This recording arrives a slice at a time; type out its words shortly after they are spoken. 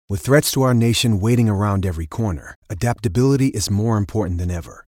With threats to our nation waiting around every corner, adaptability is more important than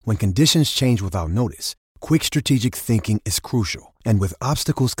ever. When conditions change without notice, quick strategic thinking is crucial. And with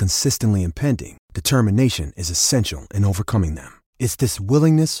obstacles consistently impending, determination is essential in overcoming them. It's this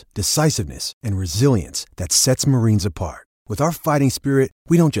willingness, decisiveness, and resilience that sets Marines apart. With our fighting spirit,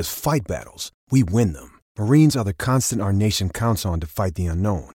 we don't just fight battles, we win them. Marines are the constant our nation counts on to fight the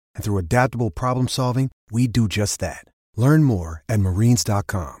unknown. And through adaptable problem solving, we do just that. Learn more at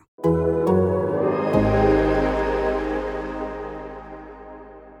marines.com.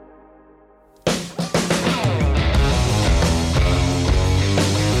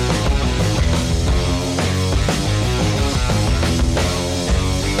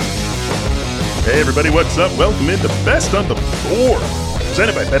 Hey everybody, what's up? Welcome into Best on the Board,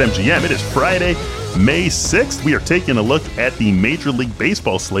 presented by BetMGM. It is Friday, May 6th. We are taking a look at the Major League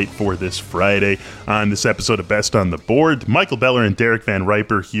Baseball slate for this Friday on this episode of Best on the Board. Michael Beller and Derek Van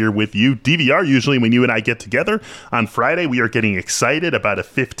Riper here with you. DVR, usually when you and I get together on Friday, we are getting excited about a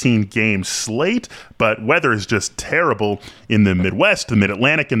 15-game slate, but weather is just terrible in the Midwest, the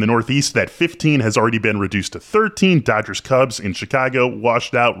Mid-Atlantic, and the Northeast. That 15 has already been reduced to 13. Dodgers-Cubs in Chicago,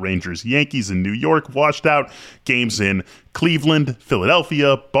 washed out. Rangers-Yankees in New York, washed out. Games in Cleveland,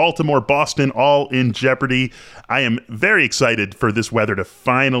 Philadelphia, Baltimore, Boston, all in jeopardy. I am very excited for this weather to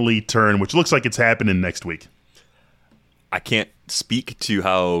finally turn, which looks like it's happening next week. I can't speak to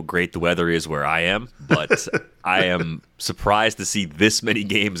how great the weather is where I am, but I am surprised to see this many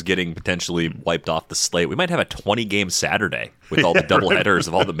games getting potentially wiped off the slate. We might have a 20-game Saturday with all the doubleheaders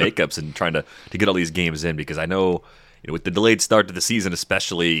of all the makeups and trying to get all these games in, because I know, with the delayed start to the season,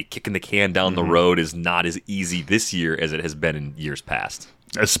 especially, kicking the can down the road is not as easy this year as it has been in years past.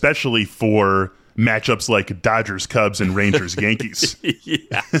 Especially for matchups like Dodgers, Cubs, and Rangers, Yankees.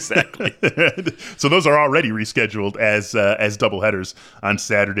 Yeah, exactly. So those are already rescheduled as doubleheaders on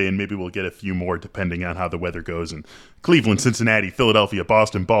Saturday, and maybe we'll get a few more depending on how the weather goes in Cleveland, Cincinnati, Philadelphia,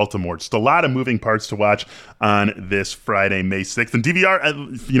 Boston, Baltimore. Just a lot of moving parts to watch on this Friday, May 6th. And DVR,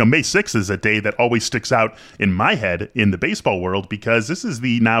 May 6th is a day that always sticks out in my head in the baseball world, because this is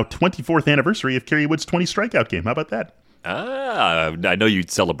the now 24th anniversary of Kerry Wood's 20 strikeout game. How about that? I know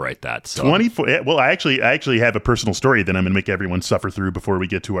you'd celebrate that. So. 24. Well, I actually have a personal story that I'm going to make everyone suffer through before we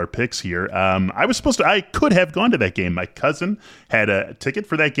get to our picks here. I could have gone to that game. My cousin had a ticket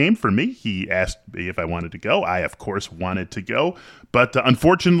for that game for me. He asked me if I wanted to go. I, of course, wanted to go. But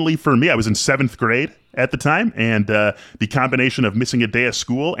unfortunately for me, I was in 7th grade at the time, and the combination of missing a day of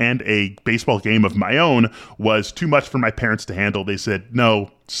school and a baseball game of my own was too much for my parents to handle. They said,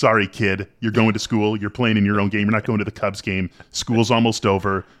 "No, sorry, kid. You're going to school. You're playing in your own game. You're not going to the Cubs game. School's almost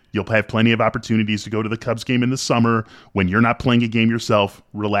over. You'll have plenty of opportunities to go to the Cubs game in the summer when you're not playing a game yourself.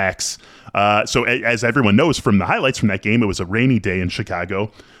 Relax." So as everyone knows from the highlights from that game, it was a rainy day in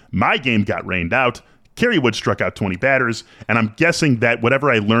Chicago. My game got rained out. Kerry Wood struck out 20 batters, and I'm guessing that whatever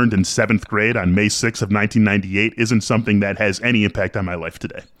I learned in 7th grade on May 6th of 1998 isn't something that has any impact on my life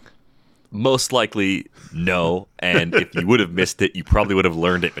today. Most likely, no. And if you would have missed it, you probably would have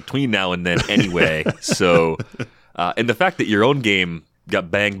learned it between now and then anyway. So, and the fact that your own game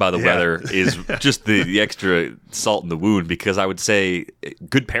got banged by the weather is just the extra salt in the wound, because I would say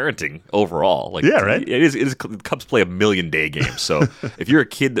good parenting overall. Right? It is. The Cubs play a million-day game. So if you're a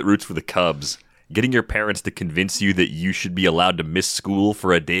kid that roots for the Cubs, getting your parents to convince you that you should be allowed to miss school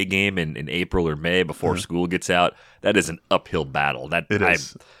for a day game in April or May before school gets out, that is an uphill battle. I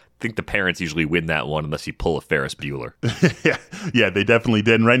think the parents usually win that one unless you pull a Ferris Bueller. Yeah, they definitely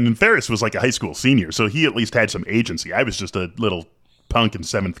did. Right? And Ferris was like a high school senior, so he at least had some agency. I was just a little punk in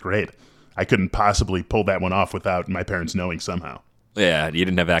 7th grade. I couldn't possibly pull that one off without my parents knowing somehow. Yeah, you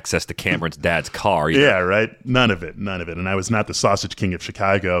didn't have access to Cameron's dad's car either. Yeah, right. None of it. And I was not the sausage king of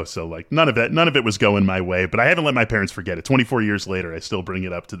Chicago, so none of it was going my way. But I haven't let my parents forget it. 24 years later, I still bring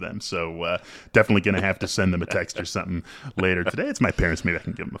it up to them. So definitely going to have to send them a text or something later today. It's my parents. Maybe I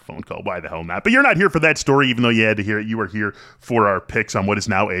can give them a phone call. Why the hell not? But you're not here for that story, even though you had to hear it. You are here for our picks on what is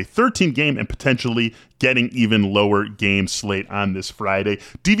now a 13-game and potentially getting even lower game slate on this Friday.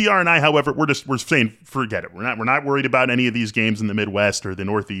 DVR and I, however, we're saying forget it. We're not worried about any of these games in the Midwest or the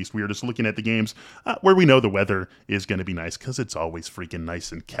Northeast. We are just looking at the games where we know the weather is going to be nice, because it's always freaking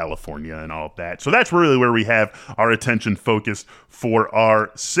nice in California and all of that. So that's really where we have our attention focused for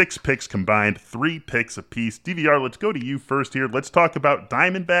our 6 picks combined, 3 picks apiece. DVR, let's go to you first here. Let's talk about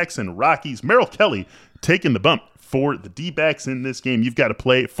Diamondbacks and Rockies. Merrill Kelly taking the bump for the D-backs in this game. You've got to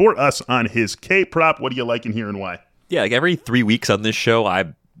play for us on his K-prop. What do you like in here and why? Yeah, every 3 weeks on this show, I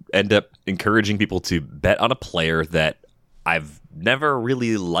end up encouraging people to bet on a player that I've never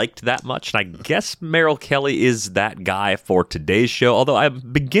really liked that much. And I guess Merrill Kelly is that guy for today's show, although I'm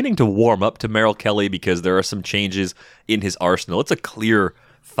beginning to warm up to Merrill Kelly because there are some changes in his arsenal. It's a clear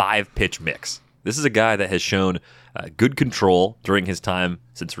 5-pitch mix. This is a guy that has shown good control during his time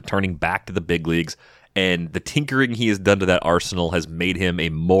since returning back to the big leagues, and the tinkering he has done to that arsenal has made him a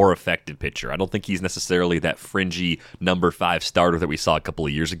more effective pitcher. I don't think he's necessarily that fringy number 5 starter that we saw a couple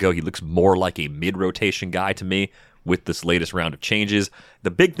of years ago. He looks more like a mid-rotation guy to me with this latest round of changes.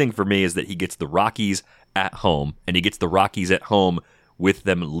 The big thing for me is that he gets the Rockies at home, and he gets the Rockies at home with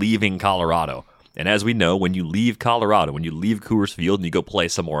them leaving Colorado. And as we know, when you leave Colorado, when you leave Coors Field and you go play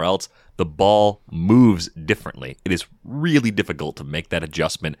somewhere else, the ball moves differently. It is really difficult to make that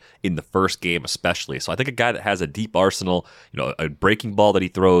adjustment in the first game especially. So I think a guy that has a deep arsenal, a breaking ball that he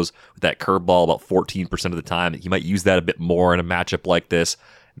throws with that curveball about 14% of the time, he might use that a bit more in a matchup like this,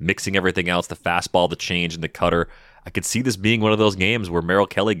 mixing everything else, the fastball, the change, and the cutter. I could see this being one of those games where Merrill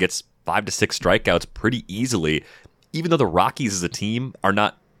Kelly gets 5 to 6 strikeouts pretty easily, even though the Rockies as a team are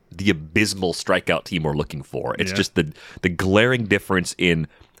not the abysmal strikeout team we're looking for. It's just the glaring difference in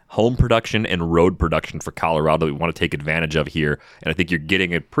home production and road production for Colorado that we want to take advantage of here. And I think you're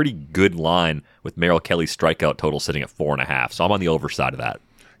getting a pretty good line with Merrill Kelly's strikeout total sitting at 4.5. So I'm on the over side of that.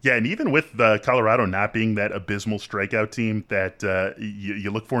 Yeah, and even with Colorado not being that abysmal strikeout team that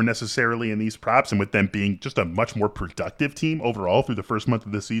you look for necessarily in these props, and with them being just a much more productive team overall through the first month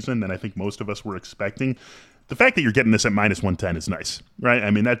of the season than I think most of us were expecting, the fact that you're getting this at -110 is nice, right?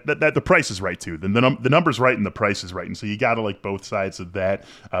 I mean, that the price is right, too. The number's right and the price is right. And so you got to like both sides of that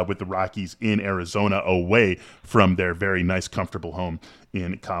with the Rockies in Arizona away from their very nice, comfortable home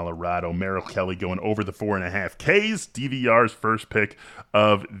in Colorado. Merrill Kelly going over the 4.5 Ks. DVR's first pick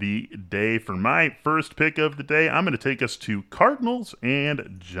of the day. For my first pick of the day, I'm going to take us to Cardinals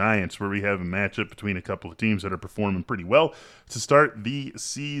and Giants, where we have a matchup between a couple of teams that are performing pretty well to start the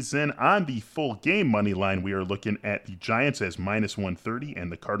season. On the full game money line, we are looking at the Giants as -130 and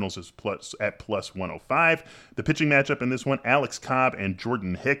the Cardinals as +105. The pitching matchup in this one, Alex Cobb and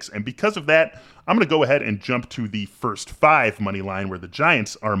Jordan Hicks. And because of that, I'm going to go ahead and jump to the first 5 money line where the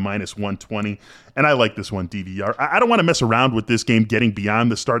Giants are -120. And I like this one, DVR. I don't want to mess around with this game getting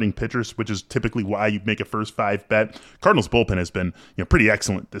beyond the starting pitchers, which is typically why you make a first 5 bet. Cardinals bullpen has been pretty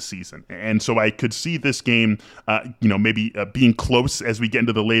excellent this season. And so I could see this game maybe being close as we get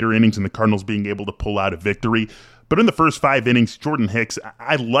into the later innings and the Cardinals being able to pull out a victory. But in the first 5 innings, Jordan Hicks,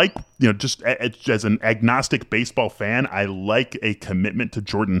 I like, just as an agnostic baseball fan, I like a commitment to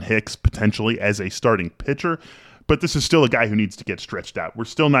Jordan Hicks potentially as a starting pitcher. But this is still a guy who needs to get stretched out. We're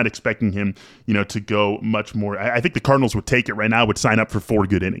still not expecting him, to go much more. I think the Cardinals would take it right now, would sign up for 4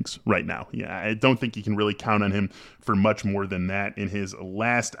 good innings right now. Yeah, I don't think you can really count on him for much more than that. In his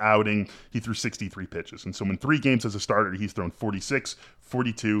last outing, he threw 63 pitches. And so in 3 games as a starter, he's thrown 46,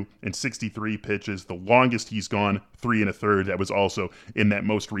 42, and 63 pitches. The longest he's gone, 3 1/3. That was also in that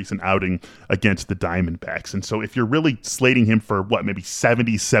most recent outing against the Diamondbacks. And so if you're really slating him for maybe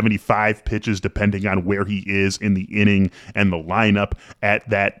 70, 75 pitches, depending on where he is in the inning and the lineup at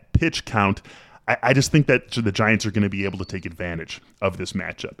that pitch count, I just think that the Giants are going to be able to take advantage of this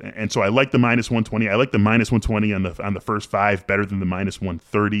matchup. And so I like the -120. I like the -120 on the first 5 better than the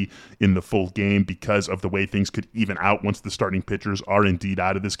 -130 in the full game because of the way things could even out once the starting pitchers are indeed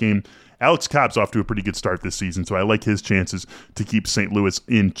out of this game. Alex Cobb's off to a pretty good start this season, so I like his chances to keep St. Louis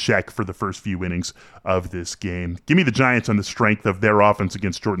in check for the first few innings of this game. Give me the Giants on the strength of their offense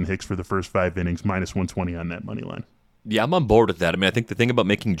against Jordan Hicks for the first 5 innings, -120 on that money line. Yeah, I'm on board with that. I mean, I think the thing about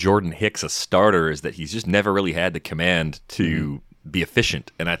making Jordan Hicks a starter is that he's just never really had the command to be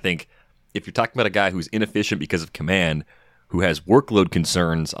efficient. And I think if you're talking about a guy who's inefficient because of command, who has workload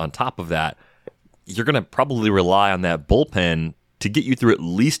concerns on top of that, you're going to probably rely on that bullpen to get you through at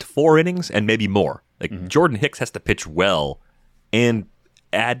least 4 innings and maybe more. Like Jordan Hicks has to pitch well and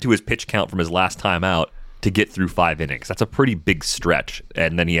add to his pitch count from his last time out to get through 5 innings. That's a pretty big stretch.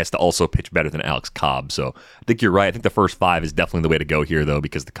 And then he has to also pitch better than Alex Cobb. So I think you're right. I think the first 5 is definitely the way to go here, though,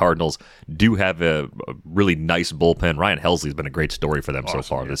 because the Cardinals do have a really nice bullpen. Ryan Helsley's been a great story for them so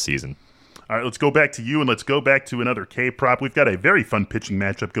far this season. All right, let's go back to you, and let's go back to another K-prop. We've got a very fun pitching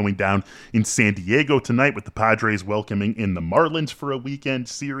matchup going down in San Diego tonight with the Padres welcoming in the Marlins for a weekend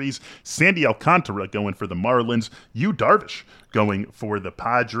series. Sandy Alcantara going for the Marlins. Yu Darvish going for the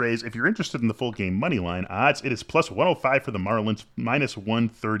Padres. If you're interested in the full game money line odds, it is +105 for the Marlins,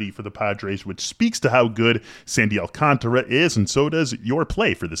 -130 for the Padres, which speaks to how good Sandy Alcantara is, and so does your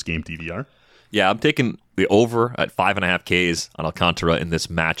play for this game, DVR. Yeah, I'm taking the over at 5.5 Ks on Alcantara in this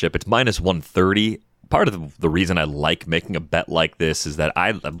matchup. It's -130. Part of the reason I like making a bet like this is that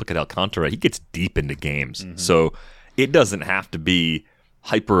I look at Alcantara. He gets deep into games. So it doesn't have to be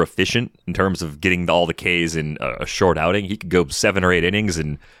hyper efficient in terms of getting all the Ks in a short outing. He could go 7 or 8 innings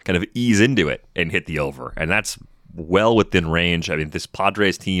and kind of ease into it and hit the over. And that's well within range. I mean, this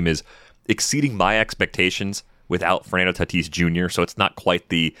Padres team is exceeding my expectations without Fernando Tatis Jr., so it's not quite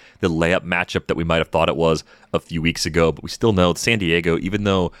the layup matchup that we might have thought it was a few weeks ago, but we still know San Diego, even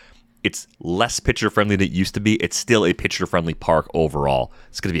though it's less pitcher-friendly than it used to be, it's still a pitcher-friendly park overall.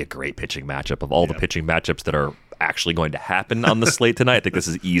 It's going to be a great pitching matchup. Of all the pitching matchups that are actually going to happen on the slate tonight, I think this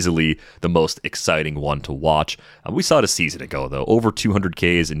is easily the most exciting one to watch. We saw it a season ago, though. Over 200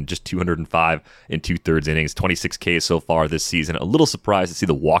 Ks in just 205 and 2/3 innings, 26 Ks so far this season. A little surprised to see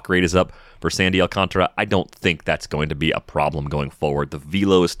the walk rate is up for Sandy Alcantara. I don't think that's going to be a problem going forward. The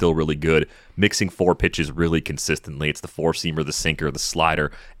velo is still really good, mixing 4 pitches really consistently. It's the 4-seamer, the sinker, the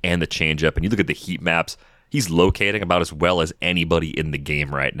slider, and the changeup. And you look at the heat maps, he's locating about as well as anybody in the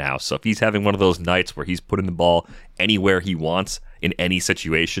game right now. So if he's having one of those nights where he's putting the ball anywhere he wants in any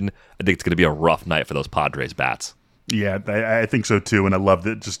situation, I think it's going to be a rough night for those Padres bats. Yeah, I think so too, and I love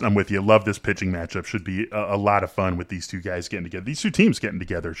that. I'm with you. Love this pitching matchup. Should be a lot of fun with these two guys getting together. These two teams getting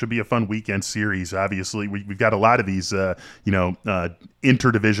together should be a fun weekend series. Obviously, we've got a lot of these,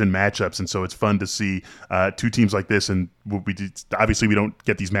 interdivision matchups, and so it's fun to see two teams like this. And obviously we don't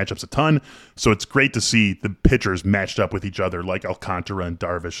get these matchups a ton, so it's great to see the pitchers matched up with each other, like Alcantara and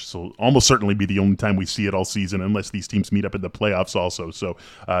Darvish. So almost certainly be the only time we see it all season, unless these teams meet up in the playoffs also. So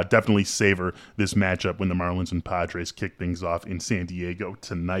definitely savor this matchup when the Marlins and Padres kick things off in San Diego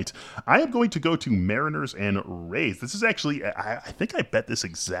tonight. I am going to go to Mariners and Rays. This is actually, I think I bet this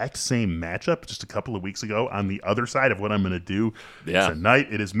exact same matchup just a couple of weeks ago on the other side of what I'm going to do tonight.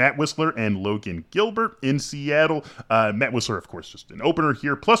 It is Matt Wisler and Logan Gilbert in Seattle. Matt Wisler, of course, just an opener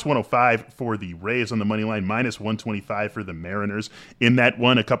here, plus 105 for the Rays on the money line, minus 125 for the Mariners. In that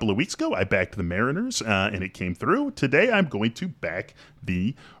one a couple of weeks ago, I backed the Mariners, and it came through. Today, I'm going to back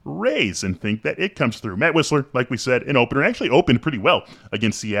the Rays and think that it comes through. Matt Wisler, like we said, an opener, actually opened pretty well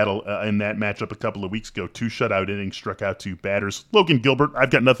against Seattle in that matchup a couple of weeks ago. 2 shutout innings, struck out 2 batters. Logan Gilbert,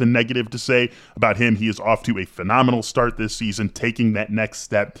 I've got nothing negative to say about him. He is off to a phenomenal start this season, taking that next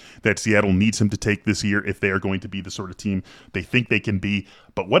step that Seattle needs him to take this year if they are going to be the sort of team they think they can be.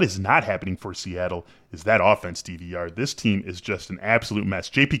 But what is not happening for Seattle is that offense, DVR. This team is just an absolute mess.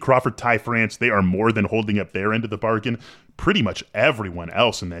 J.P. Crawford, Ty France, they are more than holding up their end of the bargain. Pretty much everyone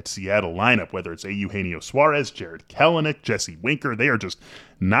else in that Seattle lineup, whether it's Eugenio Suarez, Jared Kelenic, Jesse Winker, they are just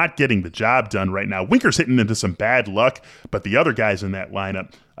not getting the job done right now. Winker's hitting into some bad luck, but the other guys in that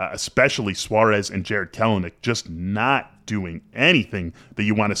lineup, especially Suarez and Jared Kelenic, just not doing anything that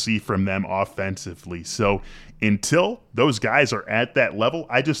you want to see from them offensively. So until those guys are at that level,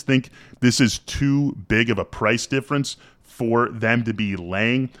 I just think this is too big of a price difference for them to be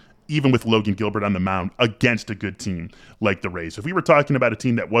laying, even with Logan Gilbert on the mound against a good team like the Rays. If we were talking about a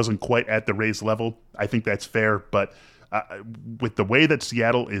team that wasn't quite at the Rays level, I think that's fair. But with the way that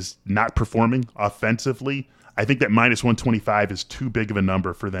Seattle is not performing offensively, I think that minus 125 is too big of a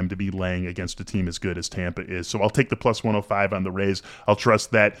number for them to be laying against a team as good as Tampa is. So I'll take the plus 105 on the Rays. I'll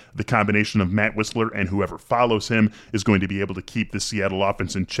trust that the combination of Matt Wisler and whoever follows him is going to be able to keep the Seattle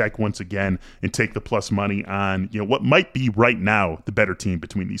offense in check once again and take the plus money on what might be right now the better team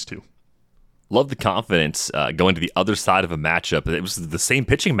between these two. Love the confidence going to the other side of a matchup. It was the same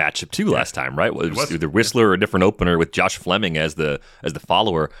pitching matchup too last time, right? It was either Whistler or a different opener with Josh Fleming as the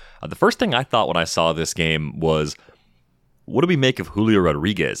follower. The first thing I thought when I saw this game was, what do we make of Julio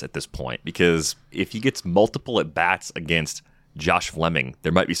Rodriguez at this point? Because if he gets multiple at bats against Josh Fleming,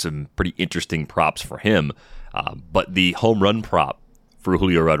 there might be some pretty interesting props for him. But the home run prop for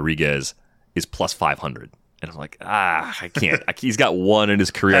Julio Rodriguez is plus 500. And I'm like, I can't. He's got one in his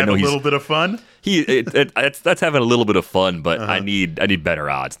career. Have I know a little bit of fun. That's having a little bit of fun, but I need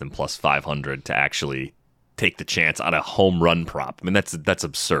better odds than plus 500 to actually take the chance on a home run prop. I mean, that's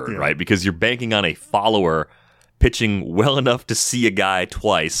absurd, right? Because you're banking on a follower pitching well enough to see a guy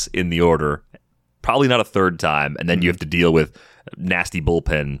twice in the order, probably not a third time, and then you have to deal with nasty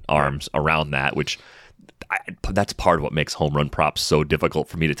bullpen arms around that, which. That's part of what makes home run props so difficult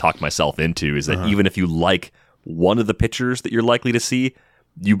for me to talk myself into, is that even if you like one of the pitchers that you're likely to see,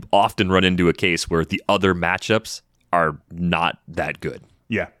 you often run into a case where the other matchups are not that good.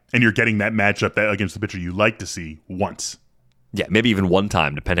 Yeah, and you're getting that matchup against the pitcher you like to see once. Yeah, maybe even one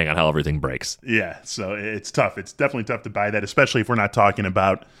time, depending on how everything breaks. Yeah, so it's tough. It's definitely tough to buy that, especially if we're not talking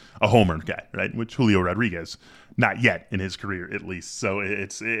about a homer guy, right? Which Julio Rodriguez Not yet in his career, at least. So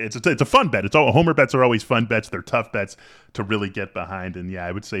it's a fun bet. Homer bets are always fun bets. They're tough bets to really get behind. And yeah,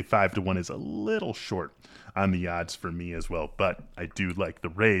 I would say 5-1 is a little short on the odds for me as well. But I do like the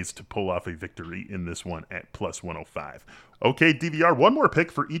Rays to pull off a victory in this one at plus 105. Okay, DVR, one more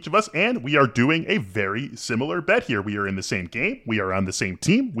pick for each of us, and we are doing a very similar bet here. We are in the same game. We are on the same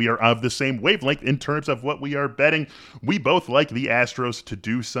team. We are of the same wavelength in terms of what we are betting. We both like the Astros to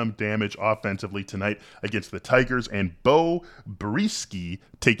do some damage offensively tonight against the Tigers, and Beau Brieske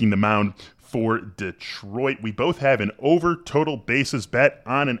taking the mound for Detroit. We both have an over total bases bet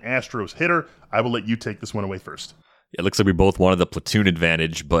on an Astros hitter. I will let you take this one away first. It looks like we both wanted the platoon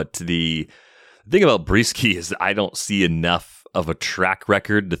advantage, but the thing about Brieske is I don't see enough of a track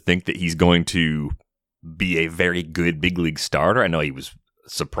record to think that he's going to be a very good big league starter. I know he was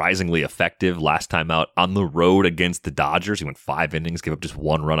surprisingly effective last time out on the road against the Dodgers. He went 5 innings, gave up just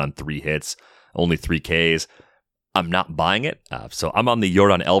 1 run on 3 hits, only 3 Ks. I'm not buying it. So I'm on the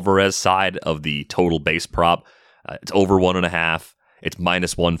Yordan Alvarez side of the total base prop. It's over 1.5. It's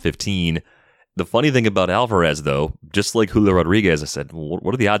minus 115. The funny thing about Alvarez, though, just like Julio Rodriguez, I said, well,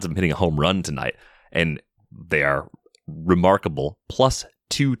 what are the odds of him hitting a home run tonight? And they are remarkable. Plus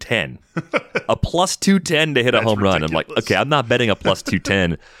 210. A plus 210 to hit a home run. I'm like, okay, I'm not betting a plus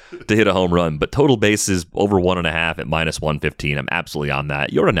 210 to hit a home run, but total bases over 1.5 at minus 115. I'm absolutely on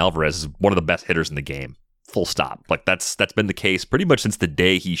that. Yordan Alvarez is one of the best hitters in the game. Full stop. Like that's been the case pretty much since the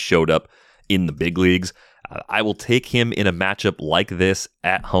day he showed up in the big leagues. I will take him in a matchup like this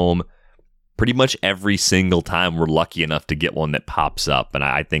at home pretty much every single time we're lucky enough to get one that pops up. And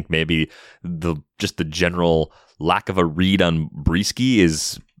I think maybe the general lack of a read on Brieske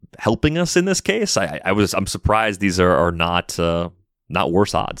is helping us in this case. I'm surprised these are not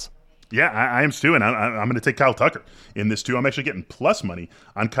worse odds. Yeah, I am too, and I'm going to take Kyle Tucker in this too. I'm actually getting plus money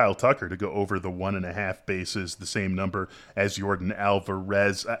on Kyle Tucker to go over the 1.5 bases, the same number as Yordan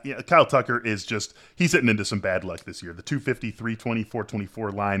Alvarez. Kyle Tucker is he's hitting into some bad luck this year. The 250, 320,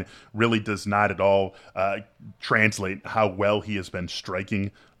 424 line really does not at all translate how well he has been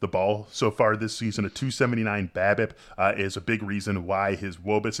striking the ball so far this season. A 279 BABIP is a big reason why his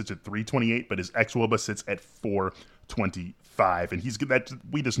WOBA sits at 328, but his ex-WOBA sits at 425. And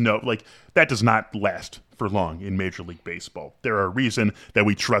we just know that does not last for long in Major League Baseball. There are a reason that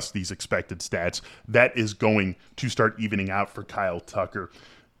we trust these expected stats. That is going to start evening out for Kyle Tucker.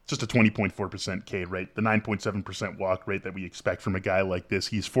 Just a 20.4% K rate, the 9.7% walk rate that we expect from a guy like this.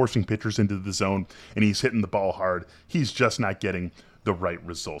 He's forcing pitchers into the zone, and he's hitting the ball hard. He's just not getting the right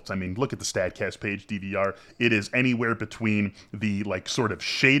results. I mean, look at the StatCast page, DVR. It is anywhere between the sort of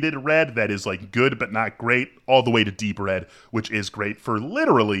shaded red that is good but not great, all the way to deep red, which is great for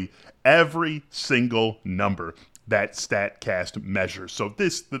literally every single number that StatCast measures. So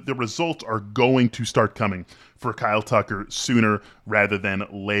the results are going to start coming for Kyle Tucker sooner rather than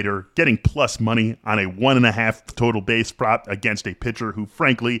later. Getting plus money on a 1.5 total base prop against a pitcher who,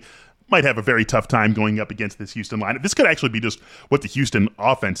 frankly, might have a very tough time going up against this Houston lineup. This could actually be just what the Houston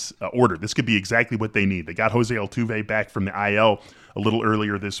offense ordered. This could be exactly what they need. They got Jose Altuve back from the IL a little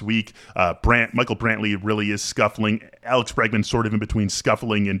earlier this week. Michael Brantley really is scuffling. Alex Bregman sort of in between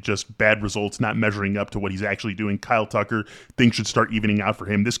scuffling and just bad results, not measuring up to what he's actually doing. Kyle Tucker, things should start evening out for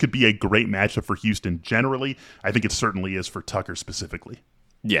him. This could be a great matchup for Houston generally. I think it certainly is for Tucker specifically.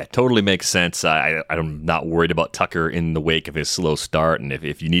 Yeah, totally makes sense. I'm not worried about Tucker in the wake of his slow start, and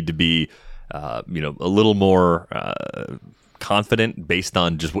if you need to be, a little more confident based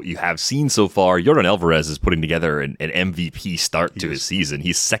on just what you have seen so far, Yordan Alvarez is putting together an MVP start to his season.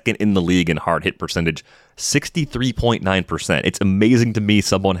 He's second in the league in hard hit percentage, 63.9%. It's amazing to me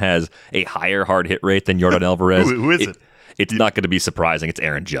someone has a higher hard hit rate than Yordan Alvarez. Who is it? It's not going to be surprising. It's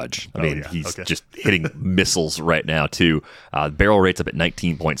Aaron Judge. He's just hitting missiles right now, too. Barrel rate's up at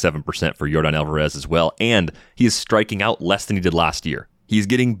 19.7% for Yordan Alvarez as well, and he's striking out less than he did last year. He's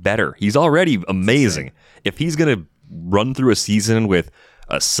getting better. He's already amazing. If he's going to run through a season with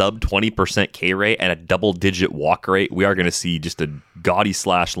a sub 20% K rate and a double-digit walk rate, we are going to see just a gaudy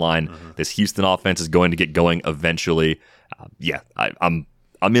slash line. Mm-hmm. This Houston offense is going to get going eventually.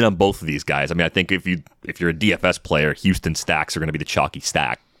 I'm in on both of these guys. I mean, I think if you're a DFS player, Houston stacks are going to be the chalky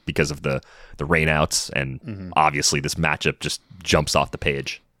stack because of the rainouts, and obviously this matchup just jumps off the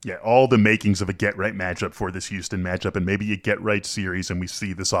page. Yeah, all the makings of a get-right matchup for this Houston matchup, and maybe a get-right series, and we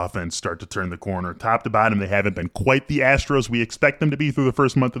see this offense start to turn the corner. Top to bottom, they haven't been quite the Astros we expect them to be through the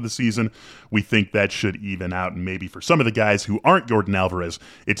first month of the season. We think that should even out, and maybe for some of the guys who aren't Jordan Alvarez,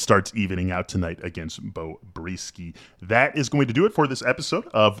 it starts evening out tonight against Beau Brieske. That is going to do it for this episode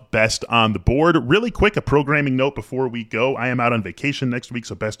of Best on the Board. Really quick, a programming note before we go. I am out on vacation next week,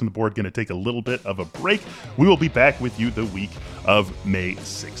 so Best on the Board going to take a little bit of a break. We will be back with you the week of May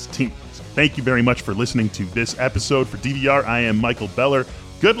 16th. So thank you very much for listening to this episode. For DVR, I am Michael Beller.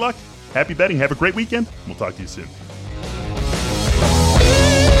 Good luck, happy betting, have a great weekend. We'll talk to you soon.